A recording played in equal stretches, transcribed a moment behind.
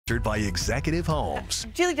Sponsored by Executive Homes.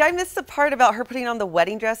 Julie, did I miss the part about her putting on the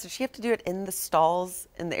wedding dress? Did she have to do it in the stalls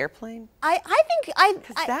in the airplane?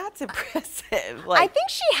 Because that's impressive. I think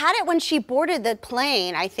she had it when she boarded the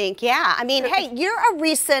plane, I think, yeah. I mean, hey, you're a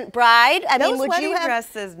recent bride. Those wedding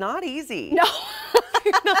dresses, not easy. No.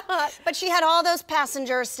 But she had all those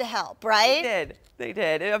passengers to help, right? They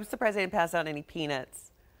did. I'm surprised they didn't pass out any peanuts.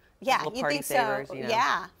 Yeah, you think so? You know.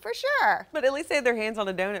 Yeah, for sure. But at least they had their hands on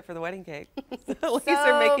a donut for the wedding cake. So at least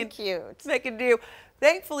so they're cute. Making do.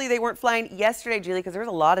 Thankfully, they weren't flying yesterday, Julie, because there was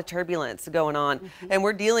a lot of turbulence going on. And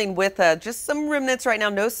we're dealing with just some remnants right now.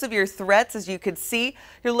 No severe threats, as you could see.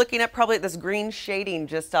 You're looking at probably this green shading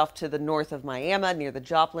just off to the north of Miami, near the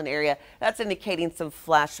Joplin area. That's indicating some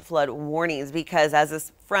flash flood warnings, because as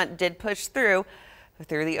this front did push through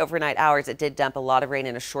the overnight hours, it did dump a lot of rain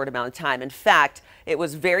in a short amount of time. In fact, it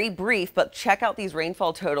was very brief, but check out these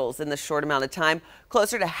rainfall totals in this short amount of time.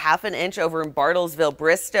 Closer to ½ an inch over in Bartlesville,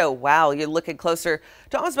 Bristow. Wow, you're looking closer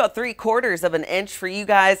to almost about 3/4 of an inch for you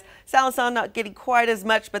guys. Sallisaw not getting quite as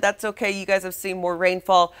much, but that's okay. You guys have seen more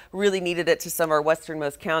rainfall. Really needed it to some of our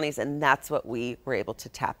westernmost counties, and that's what we were able to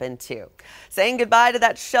tap into. Saying goodbye to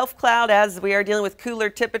that shelf cloud as we are dealing with cooler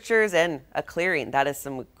temperatures and a clearing. That is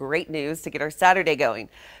some great news to get our Saturday going.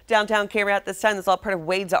 Downtown camera at this time. This is all part of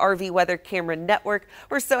Wade's RV Weather Camera Network.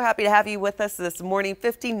 We're so happy to have you with us this morning.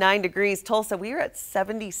 59 degrees. Tulsa, we are at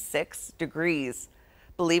 76 degrees.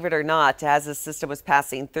 Believe it or not, as the system was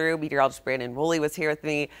passing through, meteorologist Brandon Woolley was here with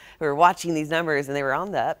me. We were watching these numbers, and they were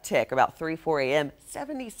on the uptick about 4 a.m.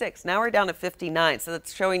 76. Now we're down to 59, so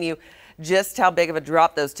that's showing you just how big of a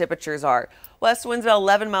drop those temperatures are. West winds about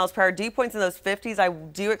 11 miles per hour. Dew points in those 50s. I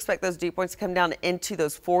do expect those dew points to come down into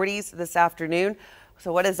those 40s this afternoon.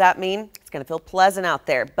 So what does that mean? It's going to feel pleasant out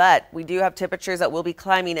there, but we do have temperatures that will be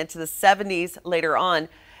climbing into the 70s later on.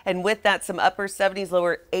 And with that, some upper 70s,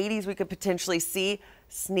 lower 80s, we could potentially see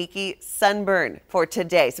sneaky sunburn for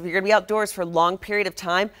today. So if you're going to be outdoors for a long period of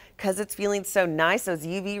time, because it's feeling so nice, those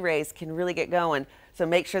UV rays can really get going. So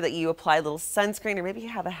make sure that you apply a little sunscreen, or maybe you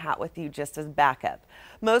have a hat with you just as backup.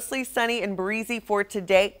 Mostly sunny and breezy for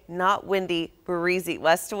today, not windy, breezy.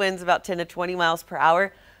 West winds about 10 to 20 miles per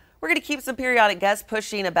hour. We're going to keep some periodic gusts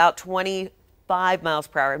pushing about 25 miles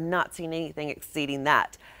per hour. I'm not seeing anything exceeding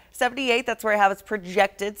that. 78, that's where I have its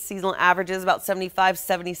projected. Seasonal averages about 75,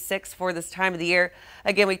 76 for this time of the year.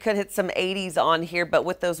 Again, we could hit some 80s on here, but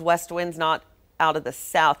with those west winds not out of the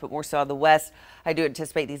south, but more so out of the west, I do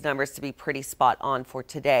anticipate these numbers to be pretty spot on for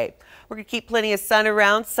today. We're going to keep plenty of sun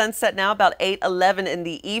around. Sunset now about 8:11 in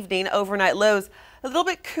the evening. Overnight lows a little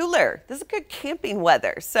bit cooler. This is good camping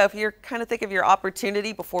weather. So if you're kind of thinking of your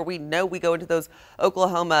opportunity before we go into those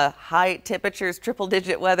Oklahoma high temperatures,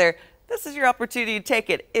 triple-digit weather, this is your opportunity to take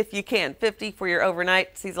it if you can. 50 for your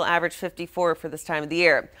overnight, seasonal average 54 for this time of the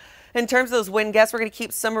year. In terms of those wind gusts, we're going to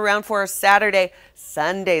keep some around for our Saturday.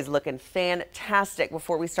 Sunday's looking fantastic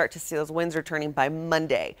before we start to see those winds returning by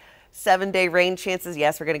Monday. 7-day rain chances.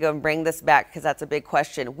 Yes, we're going to go and bring this back because that's a big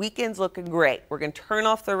question. Weekend's looking great. We're going to turn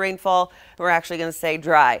off the rainfall. We're actually going to stay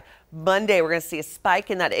dry. Monday, we're going to see a spike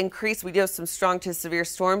in that increase. We do have some strong to severe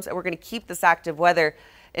storms, and we're going to keep this active weather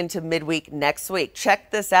into midweek next week. Check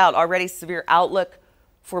this out. Already severe outlook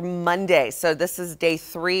for Monday. So this is day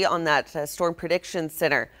 3 on that Storm Prediction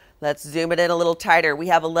Center. Let's zoom it in a little tighter. We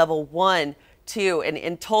have a level 1, 2, and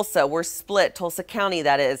in Tulsa, we're split, Tulsa County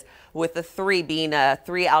that is, with the 3 being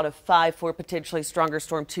 3 out of 5 for potentially stronger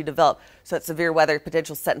storm to develop. So that severe weather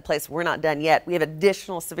potential set in place. We're not done yet. We have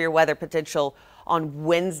additional severe weather potential on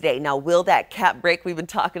Wednesday. Now, will that cap break? We've been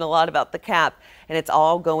talking a lot about the cap, and it's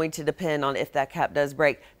all going to depend on if that cap does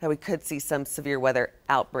break, that we could see some severe weather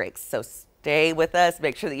outbreaks. So stay with us.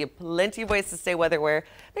 Make sure that you have plenty of ways to stay weather aware.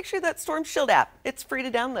 Make sure that Storm Shield app, it's free to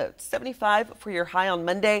download. 75 for your high on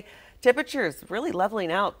Monday. Temperatures really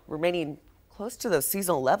leveling out, remaining close to those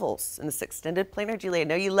seasonal levels in this extended planner. Julie, I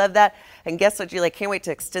know you love that. And guess what, Julie? I can't wait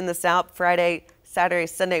to extend this out Friday, Saturday,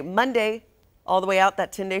 Sunday, Monday, all the way out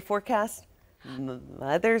that 10-day forecast.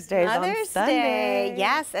 Mother's Day on Sunday.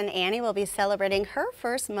 Yes, and Annie will be celebrating her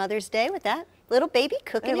first Mother's Day with that little baby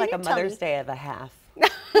cooking in like your a Mother's tummy. Day of a half.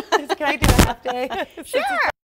 Can I do a half day? Sure.